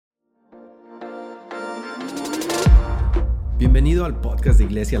Bienvenido al podcast de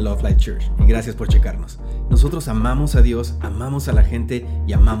Iglesia Love Life Church y gracias por checarnos. Nosotros amamos a Dios, amamos a la gente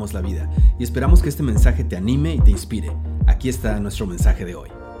y amamos la vida. Y esperamos que este mensaje te anime y te inspire. Aquí está nuestro mensaje de hoy.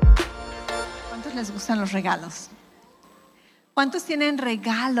 ¿Cuántos les gustan los regalos? ¿Cuántos tienen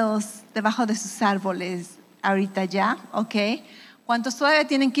regalos debajo de sus árboles ahorita ya? ¿Ok? ¿Cuántos todavía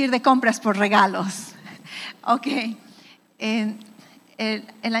tienen que ir de compras por regalos? ¿Ok?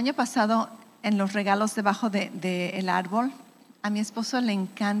 El año pasado, en los regalos debajo del árbol, a mi esposo le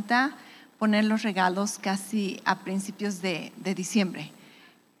encanta poner los regalos casi a principios de diciembre.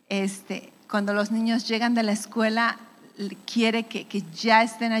 Cuando los niños llegan de la escuela, quiere que ya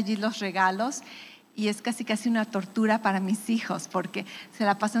estén allí los regalos. Y es casi una tortura para mis hijos porque se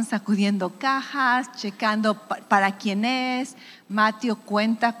la pasan sacudiendo cajas, checando para quién es. Mateo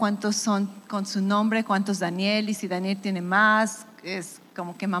cuenta cuántos son con su nombre, cuántos Daniel, y si Daniel tiene más, es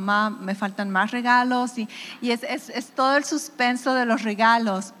como que mamá, me faltan más regalos. Y es todo el suspenso de los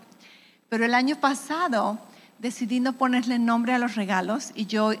regalos. Pero el año pasado decidí no ponerle nombre a los regalos y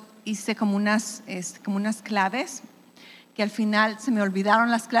yo hice como unas claves, que al final se me olvidaron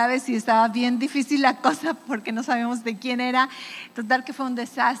las claves y estaba bien difícil la cosa porque no sabíamos de quién era. Total que fue un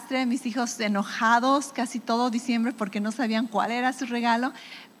desastre, mis hijos enojados casi todo diciembre porque no sabían cuál era su regalo,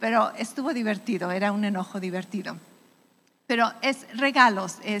 pero estuvo divertido, era un enojo divertido. Pero es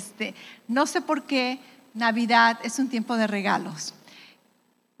regalos, no sé por qué Navidad es un tiempo de regalos.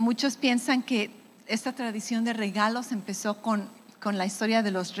 Muchos piensan que esta tradición de regalos empezó con la historia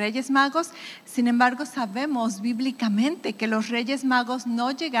de los Reyes Magos. Sin embargo, sabemos bíblicamente que los Reyes Magos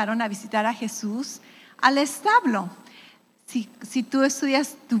no llegaron a visitar a Jesús al establo. Si tú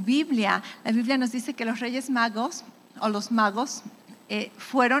estudias tu Biblia, la Biblia nos dice que los Reyes Magos o los magos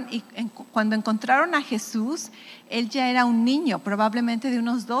fueron y cuando encontraron a Jesús, él ya era un niño, probablemente de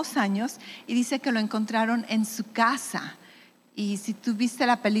unos 2 años, y dice que lo encontraron en su casa. Y si tú viste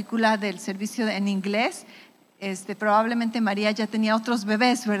la película del servicio en inglés, probablemente María ya tenía otros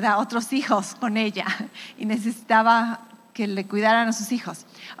bebés, ¿verdad? Otros hijos con ella y necesitaba que le cuidaran a sus hijos.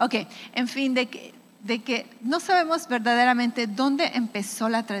 Ok, en fin, de que no sabemos verdaderamente dónde empezó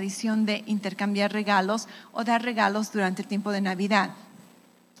la tradición de intercambiar regalos o dar regalos durante el tiempo de Navidad.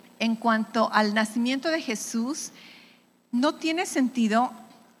 En cuanto al nacimiento de Jesús, no tiene sentido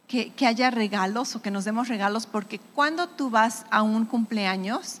que haya regalos o que nos demos regalos, porque cuando tú vas a un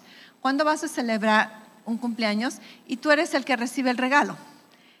cumpleaños, cuando vas a celebrar un cumpleaños y tú eres el que recibe el regalo.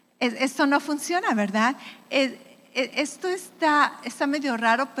 Esto no funciona, ¿verdad? Esto está medio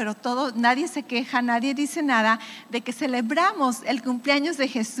raro, pero nadie se queja, nadie dice nada de que celebramos el cumpleaños de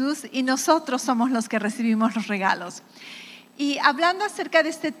Jesús y nosotros somos los que recibimos los regalos. Y hablando acerca de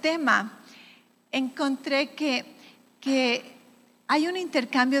este tema, encontré que hay un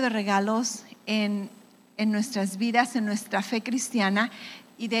intercambio de regalos en nuestras vidas, en nuestra fe cristiana.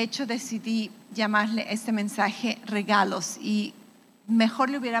 Y de hecho decidí llamarle este mensaje regalos, y mejor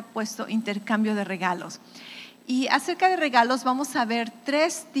le hubiera puesto intercambio de regalos. Y acerca de regalos vamos a ver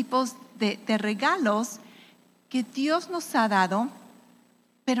 3 tipos de regalos que Dios nos ha dado,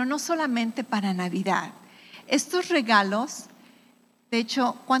 pero no solamente para Navidad. Estos regalos, de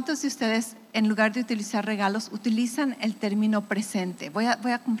hecho, ¿cuántos de ustedes en lugar de utilizar regalos utilizan el término presente? Voy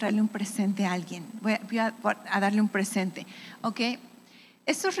a comprarle un presente a alguien, voy a darle un presente, ¿ok?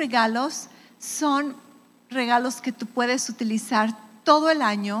 Estos regalos son regalos que tú puedes utilizar todo el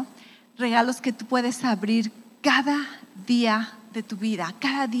año, regalos que tú puedes abrir cada día de tu vida,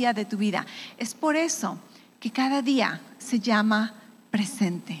 cada día de tu vida. Es por eso que cada día se llama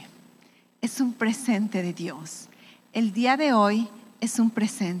presente. Es un presente de Dios. El día de hoy es un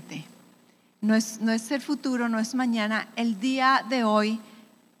presente. No es el futuro, no es mañana. El día de hoy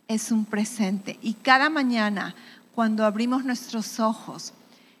es un presente. Y cada mañana, cuando abrimos nuestros ojos,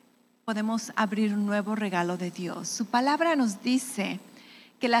 podemos abrir un nuevo regalo de Dios. Su palabra nos dice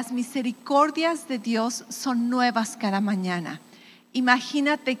que las misericordias de Dios son nuevas cada mañana.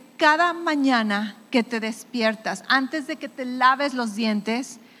 Imagínate cada mañana que te despiertas, antes de que te laves los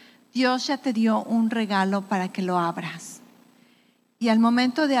dientes, Dios ya te dio un regalo para que lo abras. Y al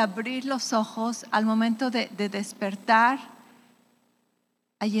momento de abrir los ojos, al momento de despertar,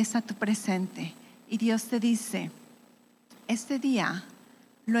 ahí está tu presente. Y Dios te dice, este día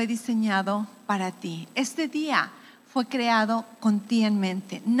lo he diseñado para ti. Este día fue creado con ti en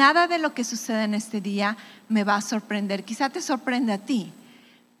mente. Nada de lo que sucede en este día me va a sorprender. Quizá te sorprenda a ti,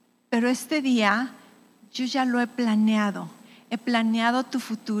 pero este día yo ya lo he planeado. He planeado tu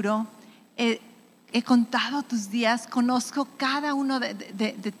futuro. He contado tus días. Conozco cada uno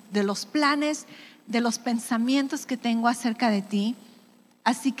de los planes, de los pensamientos que tengo acerca de ti.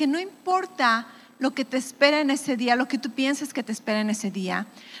 Así que no importa lo que te espera en ese día, lo que tú piensas que te espera en ese día,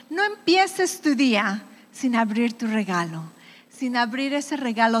 no empieces tu día sin abrir tu regalo, sin abrir ese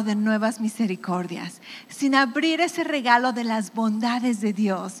regalo de nuevas misericordias, sin abrir ese regalo de las bondades de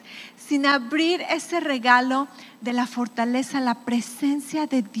Dios, sin abrir ese regalo de la fortaleza, la presencia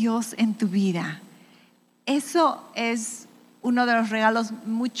de Dios en tu vida. Eso es uno de los regalos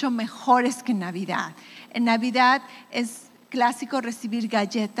mucho mejores que en Navidad. En Navidad es clásico recibir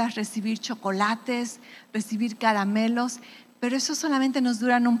galletas, recibir chocolates, recibir caramelos, pero eso solamente nos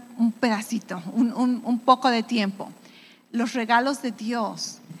duran un pedacito, un poco de tiempo. Los regalos de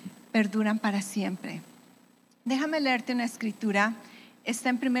Dios perduran para siempre. Déjame leerte una escritura. Está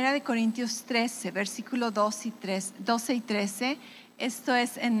en 1 Corintios 13, versículo 12 y 13. Esto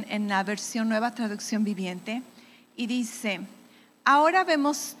es en la versión Nueva Traducción Viviente. Y dice: ahora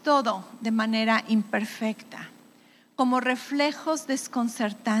vemos todo de manera imperfecta, como reflejos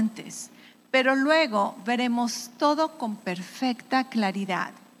desconcertantes, pero luego veremos todo con perfecta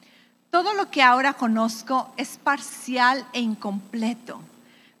claridad. Todo lo que ahora conozco es parcial e incompleto,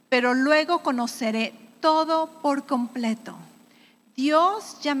 pero luego conoceré todo por completo.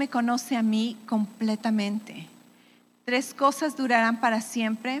 Dios ya me conoce a mí completamente. 3 cosas durarán para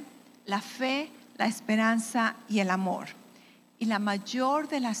siempre: la fe, la esperanza y el amor. Y la mayor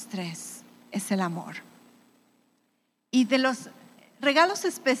de las 3 es el amor. Y de los regalos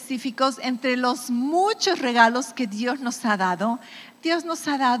específicos, entre los muchos regalos que Dios nos ha dado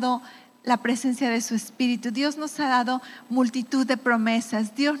la presencia de su Espíritu. Dios nos ha dado multitud de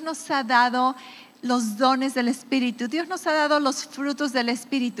promesas. Dios nos ha dado los dones del Espíritu. Dios nos ha dado los frutos del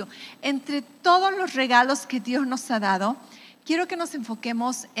Espíritu. Entre todos los regalos que Dios nos ha dado, quiero que nos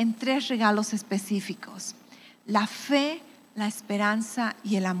enfoquemos en 3 regalos específicos: la fe, la esperanza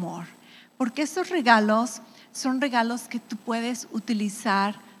y el amor. Porque estos regalos son regalos que tú puedes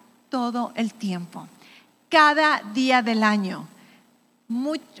utilizar todo el tiempo, cada día del año.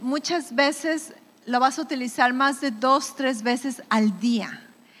 Muchas veces lo vas a utilizar más de 2, 3 veces al día.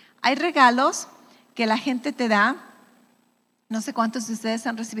 Hay regalos que la gente te da, no sé cuántos de ustedes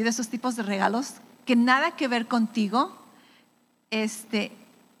han recibido esos tipos de regalos, que nada que ver contigo,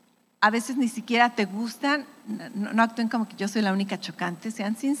 a veces ni siquiera te gustan. No actúen como que yo soy la única chocante,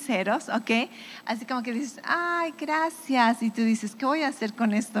 sean sinceros, ¿ok? Así como que dices: ay, gracias, y tú dices: ¿qué voy a hacer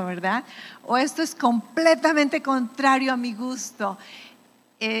con esto, verdad? O esto es completamente contrario a mi gusto.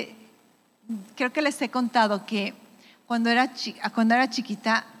 Creo que les he contado que cuando era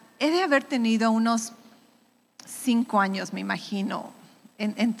chiquita, he de haber tenido unos 5 años, me imagino,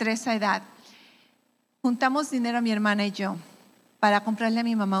 entre esa edad. Juntamos dinero mi hermana y yo para comprarle a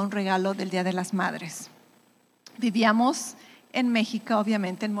mi mamá un regalo del Día de las Madres. Vivíamos en México,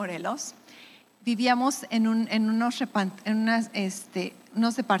 obviamente en Morelos. Vivíamos en unos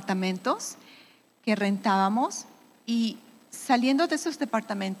departamentos que rentábamos, y saliendo de esos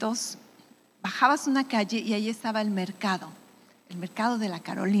departamentos bajabas una calle y ahí estaba el mercado de la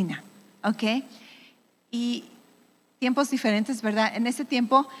Carolina, ¿ok? Y tiempos diferentes, ¿verdad? En ese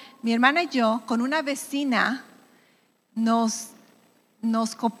tiempo mi hermana y yo con una vecina nos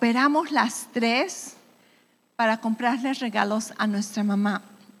cooperamos las 3 para comprarles regalos a nuestra mamá.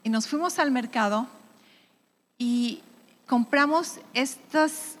 Y nos fuimos al mercado y compramos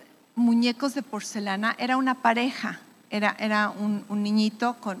estos muñecos de porcelana. Era una pareja, era un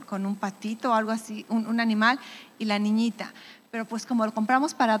niñito con un patito o algo así, un animal, y la niñita. Pero pues como lo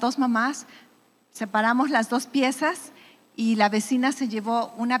compramos para 2 mamás, separamos las 2 piezas y la vecina se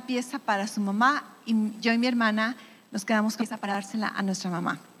llevó una pieza para su mamá y yo y mi hermana nos quedamos con esa para dársela a nuestra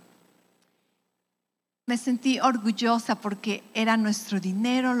mamá. Me sentí orgullosa porque era nuestro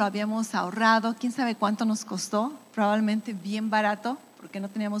dinero, lo habíamos ahorrado. ¿Quién sabe cuánto nos costó? Probablemente bien barato, porque no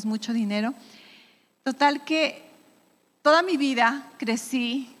teníamos mucho dinero. Total que toda mi vida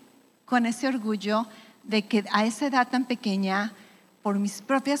crecí con ese orgullo de que a esa edad tan pequeña, por mis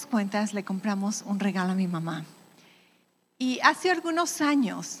propias cuentas, le compramos un regalo a mi mamá. Y hace algunos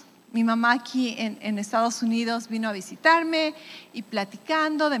años, mi mamá aquí en Estados Unidos vino a visitarme y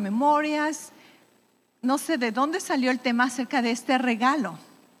platicando de memorias, no sé de dónde salió el tema acerca de este regalo.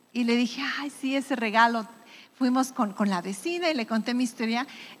 Y le dije: ay, sí, ese regalo. Fuimos con la vecina y le conté mi historia.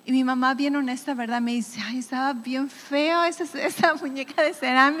 Y mi mamá, bien honesta, ¿verdad? Me dice: ay, estaba bien feo esa muñeca de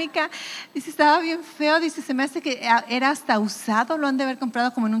cerámica. Dice: estaba bien feo. Dice: se me hace que era hasta usado. Lo han de haber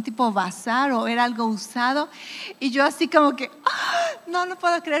comprado como en un tipo bazar o era algo usado. Y yo así como que, no lo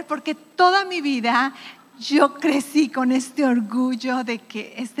puedo creer, porque toda mi vida yo crecí con este orgullo de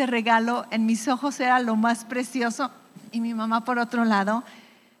que este regalo en mis ojos era lo más precioso. Y mi mamá, por otro lado,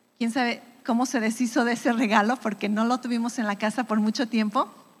 quién sabe cómo se deshizo de ese regalo, porque no lo tuvimos en la casa por mucho tiempo.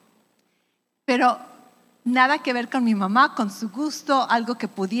 pero nada que ver con mi mamá, con su gusto, algo que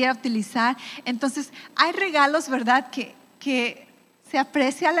pudiera utilizar. Entonces, hay regalos, ¿verdad?, que se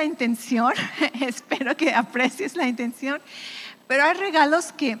aprecia la intención. Espero que aprecies la intención. Pero hay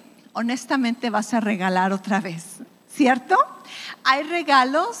regalos que honestamente vas a regalar otra vez, ¿cierto? Hay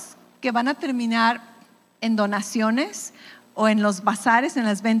regalos que van a terminar en donaciones o en los bazares, en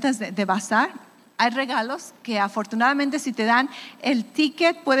las ventas de bazar. Hay regalos que afortunadamente si te dan el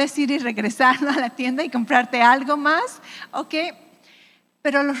ticket puedes ir y regresar a la tienda y comprarte algo más, ¿ok?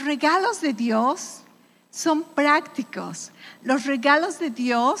 Pero los regalos de Dios son prácticos. Los regalos de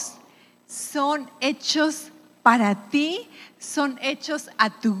Dios son hechos para ti, son hechos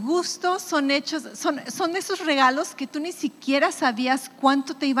a tu gusto, son esos regalos que tú ni siquiera sabías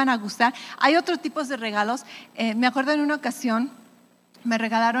cuánto te iban a gustar. Hay otros tipos de regalos. Me acuerdo en una ocasión me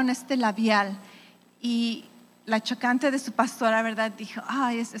regalaron este labial y la chocante de su pastora, ¿verdad?, dijo,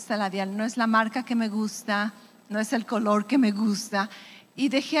 ay, este labial no es la marca que me gusta, no es el color que me gusta. Y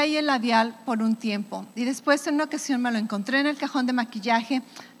dejé ahí el labial por un tiempo. Y después en una ocasión me lo encontré en el cajón de maquillaje,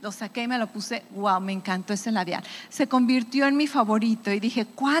 lo saqué y me lo puse. ¡Wow! Me encantó ese labial. Se convirtió en mi favorito. Y dije,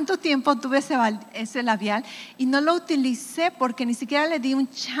 ¿cuánto tiempo tuve ese labial? Y no lo utilicé porque ni siquiera le di un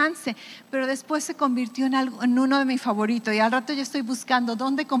chance. Pero después se convirtió en uno de mis favoritos. Y al rato yo estoy buscando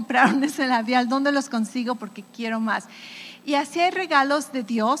dónde compraron ese labial, dónde los consigo porque quiero más. Y así hay regalos de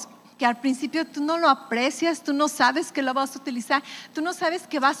Dios que al principio tú no lo aprecias, tú no sabes que lo vas a utilizar, tú no sabes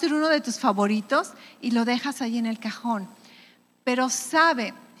que va a ser uno de tus favoritos y lo dejas ahí en el cajón. Pero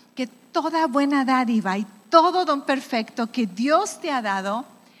sabe que toda buena dádiva y todo don perfecto que Dios te ha dado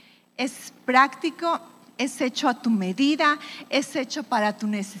es práctico, es hecho a tu medida, es hecho para tu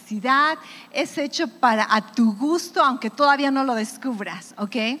necesidad, es hecho a tu gusto, aunque todavía no lo descubras,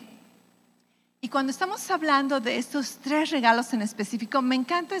 ¿ok? Y cuando estamos hablando de estos 3 regalos en específico, me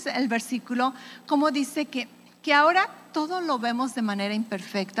encanta el versículo, como dice que ahora todo lo vemos de manera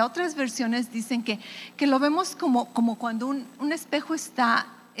imperfecta. Otras versiones dicen que lo vemos como cuando un espejo está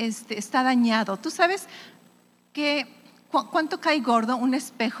dañado. ¿Tú sabes cuánto cae gordo un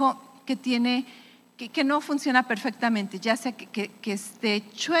espejo que no funciona perfectamente? Ya sea que esté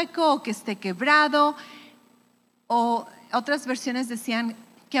chueco o que esté quebrado. O otras versiones decían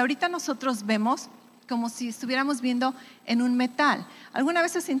que ahorita nosotros vemos como si estuviéramos viendo en un metal. ¿Alguna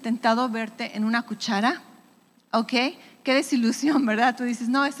vez has intentado verte en una cuchara? ¿Ok? Qué desilusión, ¿verdad? Tú dices,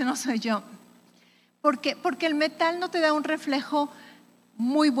 no, ese no soy yo. Porque el metal no te da un reflejo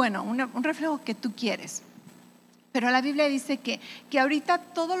muy bueno, un reflejo que tú quieres. Pero la Biblia dice que ahorita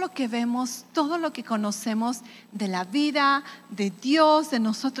todo lo que vemos, todo lo que conocemos de la vida, de Dios, de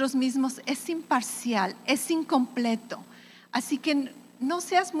nosotros mismos, es imparcial, es incompleto. Así que no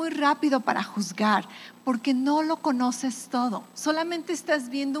seas muy rápido para juzgar, porque no lo conoces todo. Solamente estás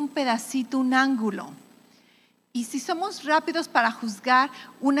viendo un pedacito, un ángulo. Y si somos rápidos para juzgar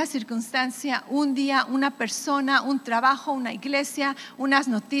una circunstancia, un día, una persona, un trabajo, una iglesia, unas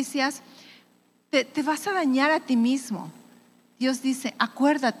noticias, te vas a dañar a ti mismo. Dios dice,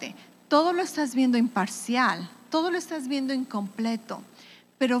 acuérdate, todo lo estás viendo imparcial, todo lo estás viendo incompleto,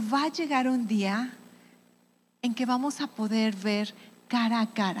 pero va a llegar un día en que vamos a poder ver cara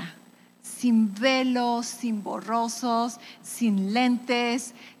a cara, sin velos, sin borrosos, sin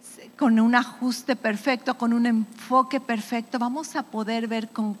lentes, con un ajuste perfecto, con un enfoque perfecto. Vamos a poder ver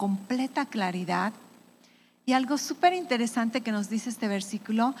con completa claridad. Y algo súper interesante que nos dice este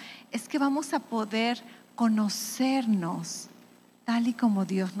versículo es que vamos a poder conocernos tal y como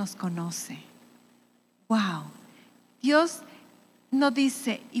Dios nos conoce. Wow. Dios nos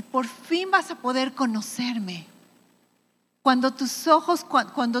dice, y por fin vas a poder conocerme. Cuando tus ojos,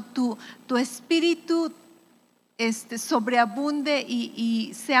 cuando tu espíritu sobreabunde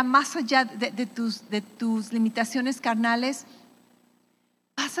y sea más allá de tus limitaciones carnales,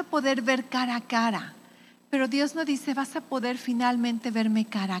 vas a poder ver cara a cara. Pero Dios no dice, vas a poder finalmente verme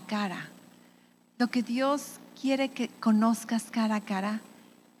cara a cara. Lo que Dios quiere que conozcas cara a cara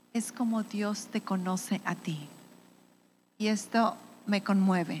es como Dios te conoce a ti. Y esto me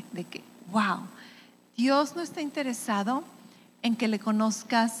conmueve, de que, wow, Dios no está interesado en que le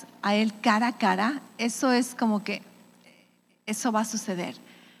conozcas a Él cara a cara. Eso es como que eso va a suceder.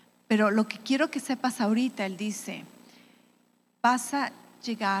 Pero lo que quiero que sepas ahorita, Él dice, vas a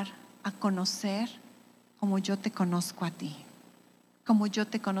llegar a conocer como yo te conozco a ti. Como yo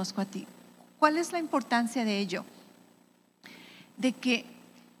te conozco a ti. ¿Cuál es la importancia de ello? De que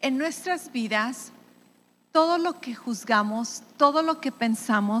en nuestras vidas todo lo que juzgamos, todo lo que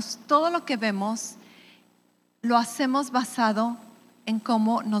pensamos, todo lo que vemos, lo hacemos basado en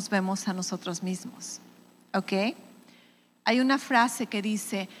cómo nos vemos a nosotros mismos. ¿Ok? Hay una frase que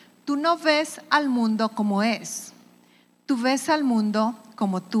dice, tú no ves al mundo como es, tú ves al mundo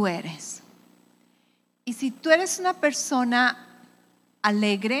como tú eres. Y si tú eres una persona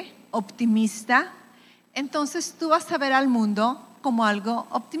alegre, optimista, entonces tú vas a ver al mundo como algo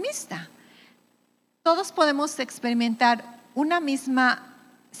optimista. Todos podemos experimentar una misma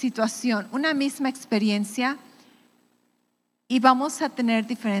situación, una misma experiencia y vamos a tener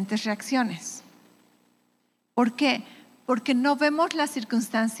diferentes reacciones. ¿Por qué? Porque no vemos las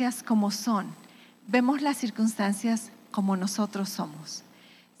circunstancias como son, vemos las circunstancias como nosotros somos.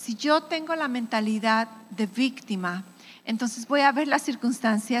 Si yo tengo la mentalidad de víctima, entonces voy a ver las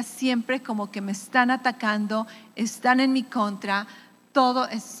circunstancias siempre como que me están atacando, están en mi contra,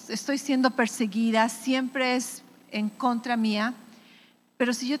 estoy siendo perseguida, siempre es en contra mía.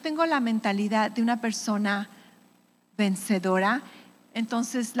 Pero si yo tengo la mentalidad de una persona vencedora,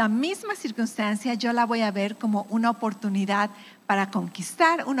 entonces la misma circunstancia yo la voy a ver como una oportunidad para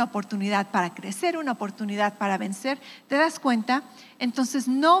conquistar, una oportunidad para crecer, una oportunidad para vencer. ¿Te das cuenta? Entonces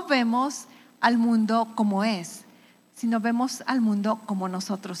no vemos al mundo como es, sino vemos al mundo como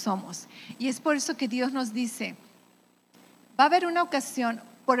nosotros somos. Y es por eso que Dios nos dice, va a haber una ocasión,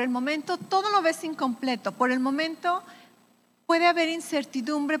 por el momento todo lo ves incompleto, por el momento puede haber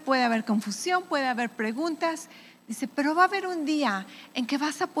incertidumbre, puede haber confusión, puede haber preguntas. Dice, pero va a haber un día en que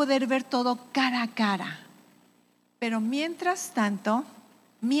vas a poder ver todo cara a cara. Pero mientras tanto,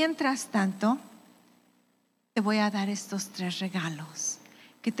 te voy a dar estos 3 regalos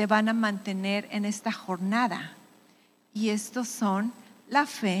que te van a mantener en esta jornada. Y estos son la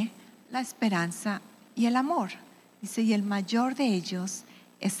fe, la esperanza y el amor. Dice, y el mayor de ellos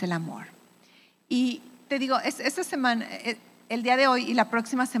es el amor. Y te digo, esta semana, el día de hoy y la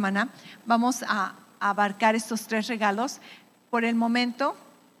próxima semana vamos a abarcar estos 3 regalos. Por el momento,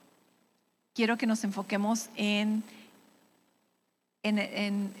 quiero que nos enfoquemos en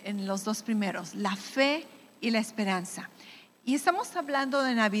los 2 primeros, la fe y la esperanza. Y estamos hablando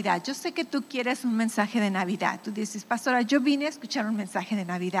de Navidad. Yo sé que tú quieres un mensaje de Navidad. Tú dices, pastora, yo vine a escuchar un mensaje de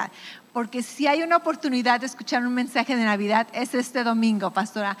Navidad. Porque si hay una oportunidad de escuchar un mensaje de Navidad, es este domingo,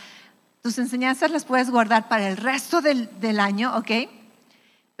 pastora. Tus enseñanzas las puedes guardar para el resto del año, ¿ok?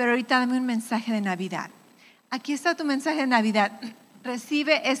 Pero ahorita dame un mensaje de Navidad. Aquí está tu mensaje de Navidad.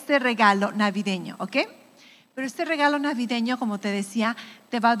 Recibe este regalo navideño, ¿ok? Pero este regalo navideño, como te decía,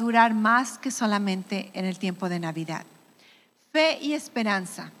 te va a durar más que solamente en el tiempo de Navidad. Fe y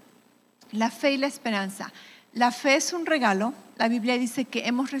esperanza. La fe y la esperanza. La fe es un regalo. La Biblia dice que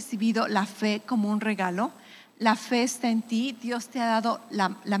hemos recibido la fe como un regalo. La fe está en ti. Dios te ha dado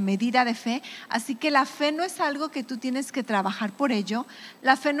la medida de fe. Así que la fe no es algo que tú tienes que trabajar por ello.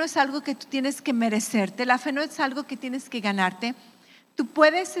 La fe no es algo que tú tienes que merecerte. La fe no es algo que tienes que ganarte. Tú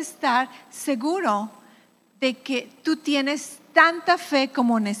puedes estar seguro de que tú tienes tanta fe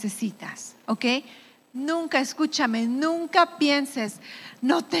como necesitas, ¿ok? Nunca, escúchame, nunca pienses,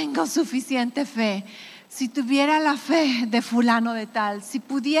 no tengo suficiente fe. Si tuviera la fe de fulano de tal, si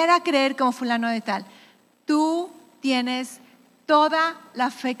pudiera creer como fulano de tal, tú tienes toda la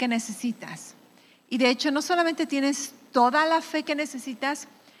fe que necesitas. Y de hecho, no solamente tienes toda la fe que necesitas,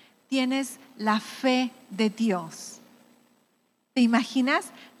 tienes la fe de Dios. ¿Te imaginas?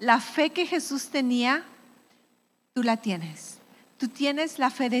 La fe que Jesús tenía, tú la tienes. Tú tienes la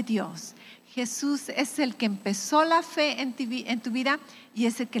fe de Dios. Jesús es el que empezó la fe en tu vida y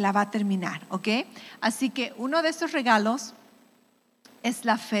es el que la va a terminar, ¿ok? Así que uno de estos regalos es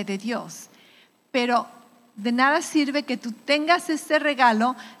la fe de Dios. Pero de nada sirve que tú tengas este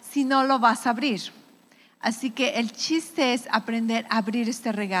regalo si no lo vas a abrir. Así que el chiste es aprender a abrir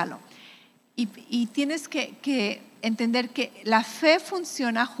este regalo. Y tienes que entender que la fe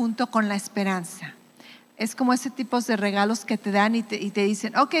funciona junto con la esperanza. Es como ese tipo de regalos que te dan y te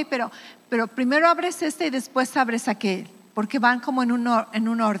dicen, ok, pero primero abres este y después abres aquel, porque van como en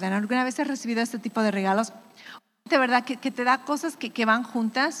un orden. ¿Alguna vez has recibido este tipo de regalos? De verdad, que te da cosas que van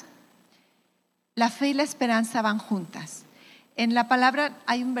juntas. La fe y la esperanza van juntas. En la palabra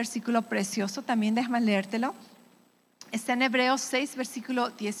hay un versículo precioso, también déjame leértelo. Está en Hebreos 6,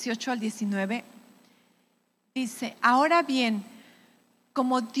 versículo 18 al 19. Dice, ahora bien,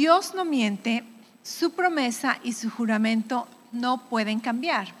 como Dios no miente, su promesa y su juramento no pueden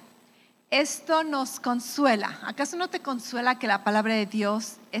cambiar. Esto nos consuela. ¿Acaso no te consuela que la palabra de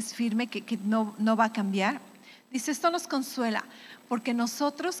Dios es firme, que no va a cambiar? Dice, esto nos consuela porque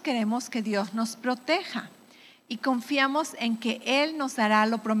nosotros queremos que Dios nos proteja y confiamos en que Él nos dará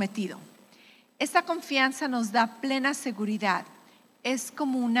lo prometido. Esta confianza nos da plena seguridad. Es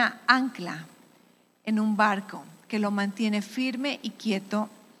como una ancla en un barco que lo mantiene firme y quieto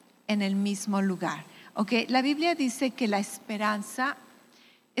en el mismo lugar. Okay. La Biblia dice que la esperanza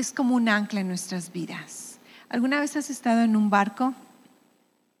es como un ancla en nuestras vidas. ¿Alguna vez has estado en un barco?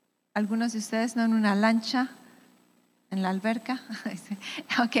 ¿Algunos de ustedes no en una lancha? ¿En la alberca?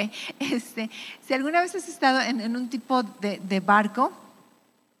 Ok. Si alguna vez has estado en un tipo de barco,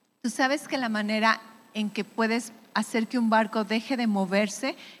 tú sabes que la manera en que puedes hacer que un barco deje de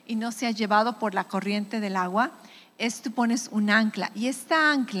moverse y no sea llevado por la corriente del agua es tú pones un ancla. Y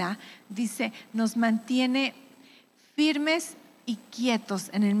esta ancla, dice, nos mantiene firmes y quietos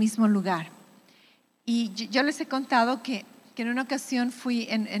en el mismo lugar. Y yo les he contado que en una ocasión fui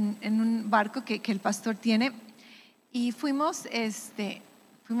en un barco que el pastor tiene y fuimos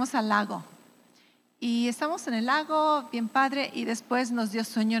al lago. Y estamos en el lago, bien padre, y después nos dio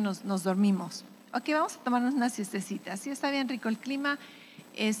sueño, nos dormimos. Ok, vamos a tomarnos una siestecita. Sí, está bien rico el clima.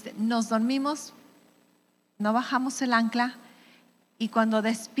 Nos dormimos, no bajamos el ancla y cuando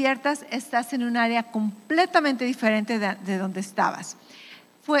despiertas estás en un área completamente diferente de donde estabas.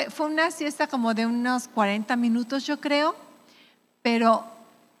 Fue una siesta como de unos 40 minutos, yo creo, pero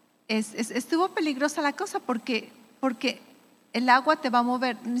estuvo peligrosa la cosa porque el agua te va a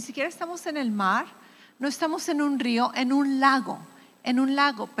mover. Ni siquiera estamos en el mar, no estamos en un río, en un lago,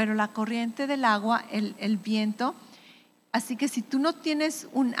 pero la corriente del agua, el viento. Así que si tú no tienes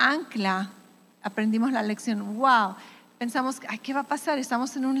un ancla, aprendimos la lección, wow, pensamos, ¿qué va a pasar?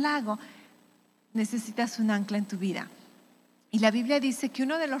 Estamos en un lago. Necesitas un ancla en tu vida. Y la Biblia dice que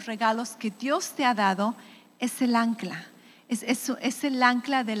uno de los regalos que Dios te ha dado es el ancla. Es el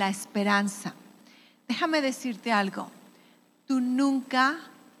ancla de la esperanza. Déjame decirte algo. Tú nunca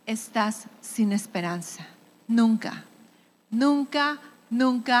estás sin esperanza. Nunca. Nunca,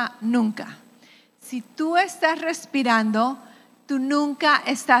 nunca, nunca. Si tú estás respirando, tú nunca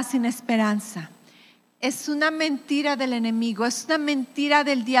estás sin esperanza. Es una mentira del enemigo, es una mentira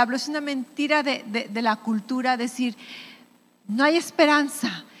del diablo, es una mentira de la cultura decir, no hay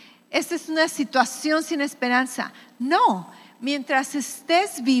esperanza. Esta es una situación sin esperanza. No, mientras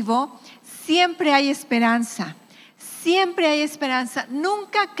estés vivo, siempre hay esperanza. Siempre hay esperanza.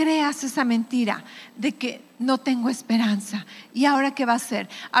 Nunca creas esa mentira de que no tengo esperanza. ¿Y ahora qué va a ser?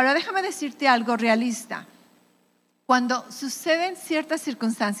 Ahora déjame decirte algo realista. Cuando suceden ciertas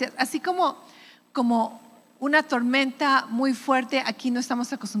circunstancias, así como una tormenta muy fuerte, aquí no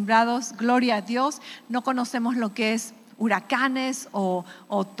estamos acostumbrados, gloria a Dios, no conocemos lo que es huracanes o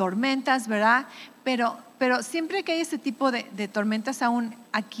tormentas, ¿verdad? Pero siempre que hay ese tipo de tormentas, aún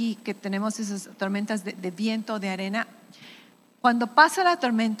aquí que tenemos esas tormentas de viento, de arena, cuando pasa la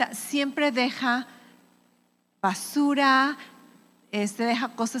tormenta siempre deja basura, deja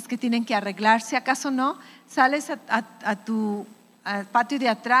cosas que tienen que arreglarse. ¿Acaso no? Sales al patio de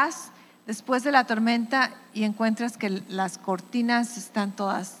atrás después de la tormenta y encuentras que las cortinas están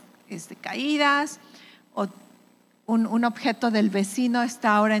todas caídas, o un objeto del vecino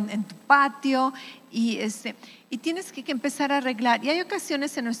está ahora en tu patio y tienes que empezar a arreglar. Y hay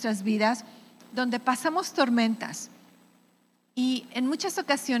ocasiones en nuestras vidas donde pasamos tormentas y en muchas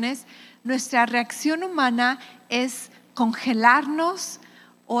ocasiones nuestra reacción humana es congelarnos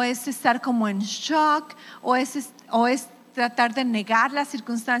o es estar como en shock o es tratar de negar la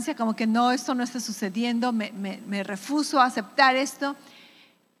circunstancia como que no, esto no está sucediendo, me rehuso a aceptar esto.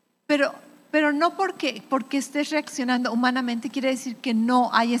 Pero no porque estés reaccionando humanamente quiere decir que no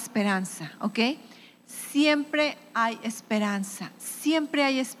hay esperanza, ¿ok? Siempre hay esperanza, siempre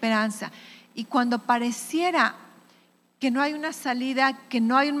hay esperanza. Y cuando pareciera que no hay una salida, que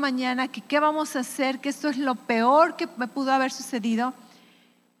no hay un mañana, que qué vamos a hacer, que esto es lo peor que me pudo haber sucedido,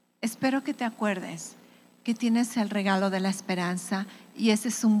 espero que te acuerdes que tienes el regalo de la esperanza y ese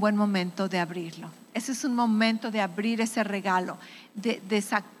es un buen momento de abrirlo. Ese es un momento de abrir ese regalo, de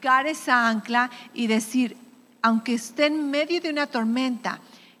sacar esa ancla y decir, aunque esté en medio de una tormenta,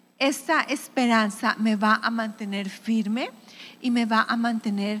 esta esperanza me va a mantener firme y me va a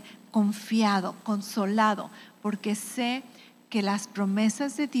mantener confiado, consolado, porque sé que las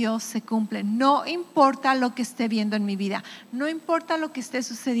promesas de Dios se cumplen. No importa lo que esté viendo en mi vida, no importa lo que esté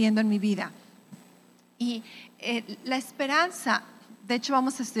sucediendo en mi vida. Y la esperanza, de hecho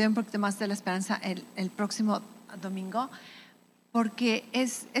vamos a estudiar un poquito más de la esperanza el próximo domingo, porque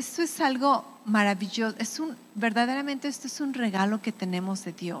esto es algo maravilloso, verdaderamente esto es un regalo que tenemos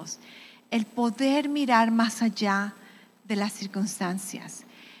de Dios, el poder mirar más allá de las circunstancias.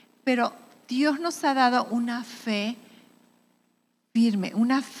 Pero Dios nos ha dado una fe firme,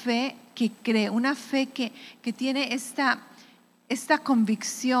 una fe que cree, una fe que tiene esta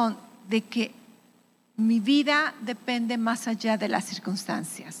convicción de que mi vida depende más allá de las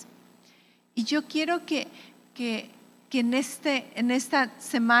circunstancias. Y yo quiero que en esta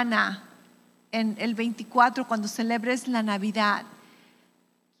semana, en el 24, cuando celebres la Navidad,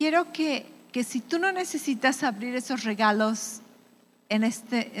 quiero que si tú no necesitas abrir esos regalos en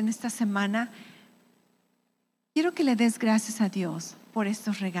esta semana, quiero que le des gracias a Dios por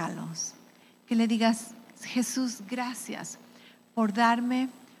estos regalos. Que le digas: Jesús, gracias por darme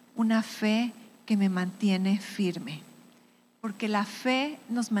una fe que me mantiene firme. Porque la fe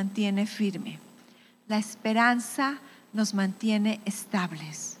nos mantiene firme. La esperanza nos mantiene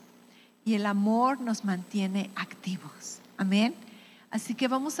estables. Y el amor nos mantiene activos. Amén. Así que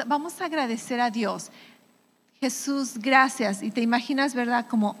vamos a agradecer a Dios. Jesús, gracias. Y te imaginas, ¿verdad?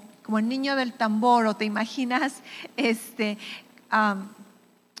 Como el niño del tambor, o te imaginas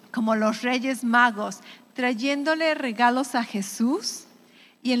como los Reyes Magos trayéndole regalos a Jesús,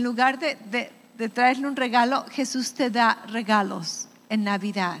 y en lugar de traerle un regalo, Jesús te da regalos en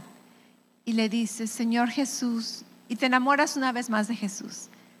Navidad y le dices: Señor Jesús, y te enamoras una vez más de Jesús,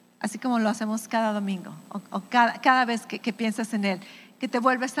 así como lo hacemos cada domingo o cada vez que piensas en Él, que te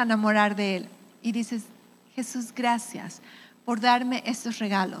vuelves a enamorar de Él y dices: Jesús, gracias por darme estos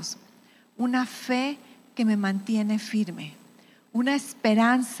regalos, una fe que me mantiene firme, una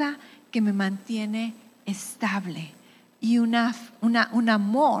esperanza que me mantiene estable y un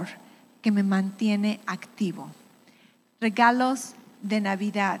amor que me mantiene activo. Regalos de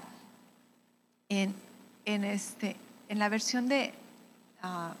Navidad en la versión de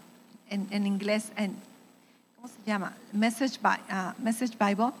en inglés, ¿cómo se llama? Message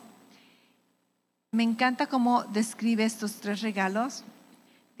Bible. Me encanta cómo describe estos 3 regalos.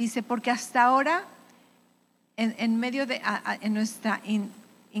 Dice: porque hasta ahora, en medio de en nuestra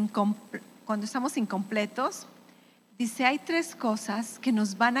cuando estamos incompletos, dice, hay 3 cosas que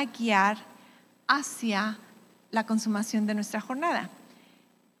nos van a guiar hacia la consumación de nuestra jornada.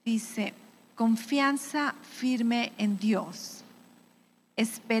 Dice: confianza firme en Dios,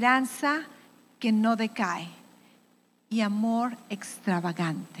 esperanza que no decae y amor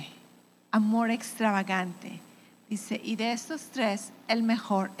extravagante. Amor extravagante. Dice, y de estos 3, el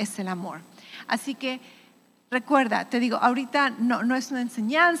mejor es el amor. Así que recuerda, te digo, ahorita no es una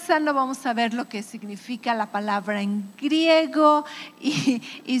enseñanza, no vamos a ver lo que significa la palabra en griego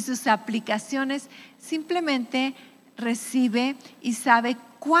y sus aplicaciones. Simplemente recibe y sabe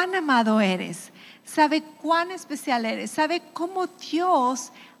cuán amado eres, sabe cuán especial eres, sabe cómo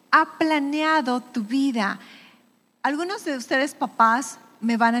Dios ha planeado tu vida. Algunos de ustedes, papás,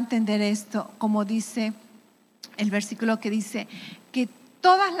 me van a entender esto, como dice el versículo que dice que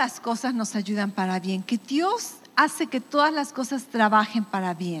todas las cosas nos ayudan para bien, que Dios hace que todas las cosas trabajen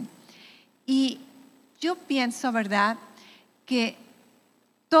para bien. Y yo pienso, ¿verdad?, que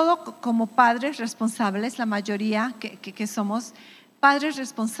todo como padres responsables, la mayoría que somos padres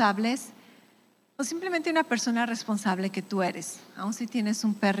responsables, o simplemente una persona responsable que tú eres, aun si tienes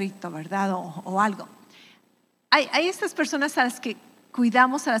un perrito, ¿verdad?, o algo. Hay estas personas a las que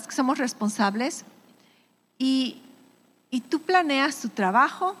cuidamos, a las que somos responsables, y tú planeas tu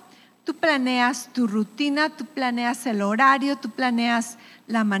trabajo, tú planeas tu rutina, tú planeas el horario, tú planeas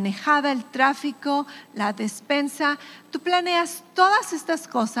la manejada, el tráfico, la despensa, tú planeas todas estas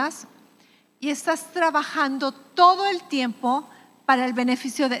cosas y estás trabajando todo el tiempo para el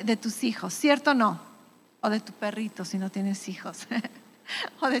beneficio de tus hijos, ¿cierto o no? O de tu perrito si no tienes hijos.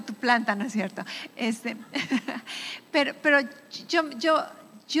 O de tu planta, ¿no es cierto? Pero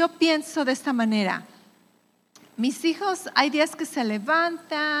yo pienso de esta manera. Mis hijos, hay días que se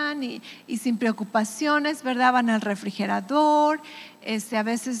levantan y sin preocupaciones, ¿verdad? Van al refrigerador. A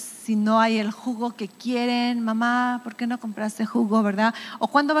veces, si no hay el jugo que quieren, mamá, ¿por qué no compraste jugo, verdad? O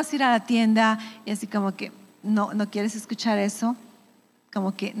cuando vas a ir a la tienda y así como que no quieres escuchar eso,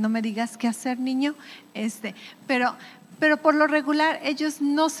 como que no me digas qué hacer, niño. Pero por lo regular ellos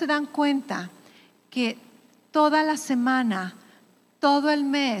no se dan cuenta que toda la semana, todo el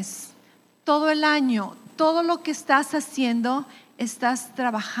mes, todo el año, todo lo que estás haciendo, estás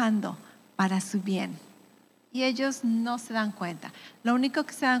trabajando para su bien. Y ellos no se dan cuenta. Lo único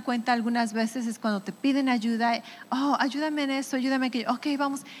que se dan cuenta algunas veces es cuando te piden ayuda. Oh, ayúdame en eso, ayúdame en aquello. Ok,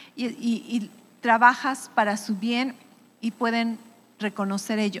 vamos. Y trabajas para su bien y pueden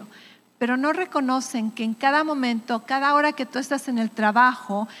reconocer ello. Pero no reconocen que en cada momento, cada hora que tú estás en el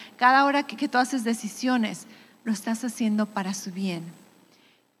trabajo, cada hora que tú haces decisiones, lo estás haciendo para su bien.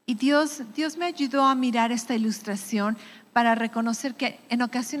 Y Dios me ayudó a mirar esta ilustración para reconocer que en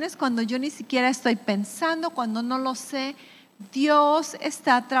ocasiones cuando yo ni siquiera estoy pensando, cuando no lo sé, Dios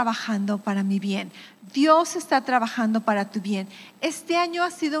está trabajando para mi bien. Dios está trabajando para tu bien. Este año ha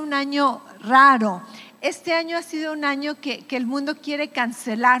sido un año raro. Este año ha sido un año que el mundo quiere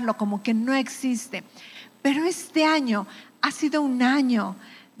cancelarlo, como que no existe. Pero este año ha sido un año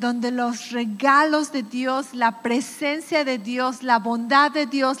donde los regalos de Dios, la presencia de Dios, la bondad de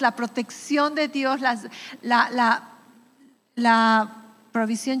Dios, la protección de Dios, la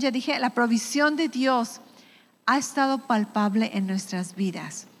provisión, ya dije, la provisión de Dios ha estado palpable en nuestras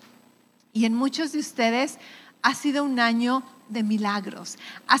vidas. Y en muchos de ustedes ha sido un año de milagros,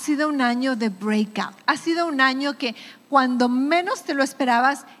 ha sido un año de breakout, ha sido un año que cuando menos te lo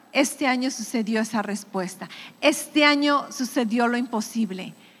esperabas, este año sucedió esa respuesta. Este año sucedió lo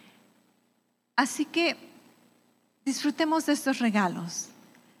imposible. Así que disfrutemos de estos regalos.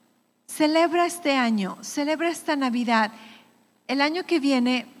 Celebra este año, celebra esta Navidad. El año que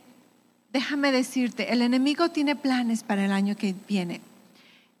viene, déjame decirte, el enemigo tiene planes para el año que viene.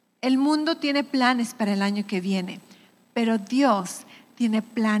 El mundo tiene planes para el año que viene, pero Dios tiene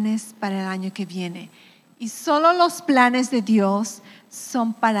planes para el año que viene. Y solo los planes de Dios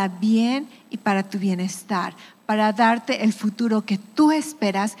son para bien y para tu bienestar, para darte el futuro que tú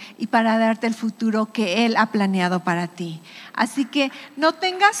esperas y para darte el futuro que Él ha planeado para ti. Así que no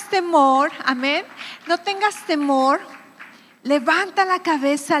tengas temor, amén, no tengas temor. Levanta la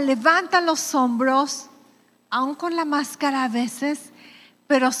cabeza, levanta los hombros, aún con la máscara a veces,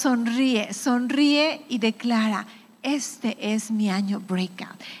 pero sonríe y declara: este es mi año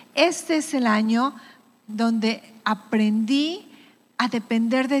breakout. Este es el año donde aprendí a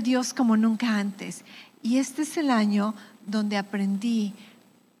depender de Dios como nunca antes. Y este es el año donde aprendí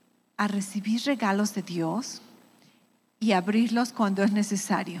a recibir regalos de Dios y abrirlos cuando es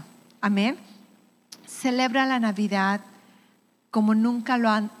necesario. Amén. Celebra la Navidad como nunca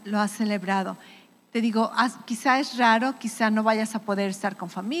lo has celebrado. Te digo, quizá es raro, quizá no vayas a poder estar con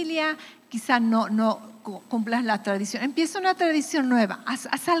familia, quizá no cumplas la tradición. Empieza una tradición nueva,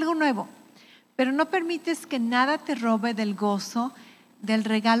 haz algo nuevo, pero no permites que nada te robe del gozo del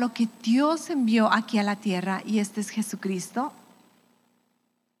regalo que Dios envió aquí a la tierra, y este es Jesucristo.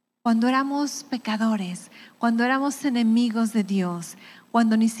 Cuando éramos pecadores, cuando éramos enemigos de Dios,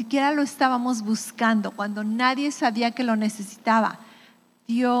 cuando ni siquiera lo estábamos buscando, cuando nadie sabía que lo necesitaba,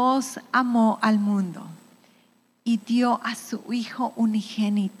 Dios amó al mundo y dio a su Hijo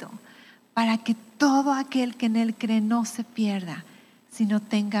unigénito para que todo aquel que en Él cree no se pierda, sino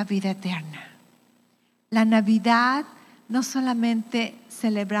tenga vida eterna. La Navidad no solamente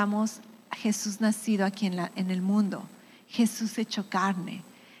celebramos a Jesús nacido aquí en el mundo, Jesús hecho carne.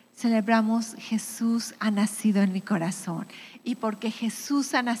 Celebramos Jesús ha nacido en mi corazón. Y porque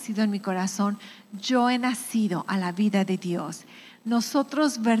Jesús ha nacido en mi corazón, yo he nacido a la vida de Dios.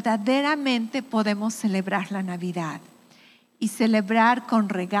 Nosotros verdaderamente podemos celebrar la Navidad y celebrar con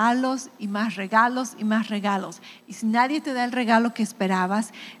regalos y más regalos y más regalos. Y si nadie te da el regalo que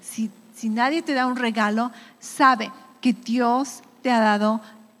esperabas, si nadie te da un regalo, sabe que Dios te ha dado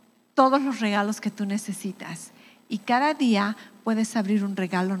todos los regalos que tú necesitas. Y cada día puedes abrir un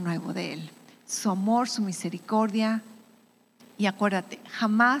regalo nuevo de Él. Su amor, su misericordia. Y acuérdate,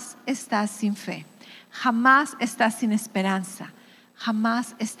 jamás estás sin fe, jamás estás sin esperanza,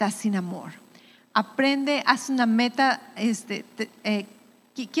 jamás estás sin amor. Aprende, haz una meta.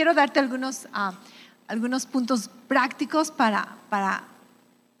 Quiero darte algunos puntos prácticos para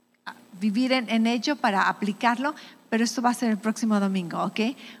vivir en ello, para aplicarlo, pero esto va a ser el próximo domingo, ¿ok?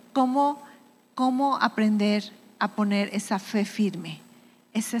 ¿Cómo aprender a poner esa fe firme,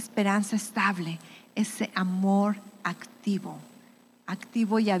 esa esperanza estable, ese amor activo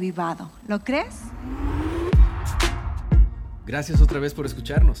y avivado? ¿Lo crees? Gracias otra vez por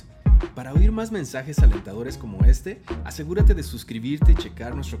escucharnos. Para oír más mensajes alentadores como este, asegúrate de suscribirte y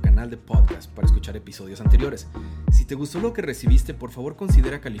checar nuestro canal de podcast para escuchar episodios anteriores. Si te gustó lo que recibiste, por favor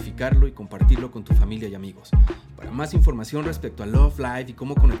considera calificarlo y compartirlo con tu familia y amigos. Para más información respecto a Love Life y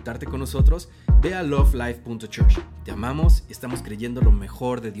cómo conectarte con nosotros, ve a lovelife.church. Te amamos y estamos creyendo lo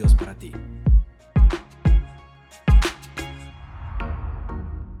mejor de Dios para ti.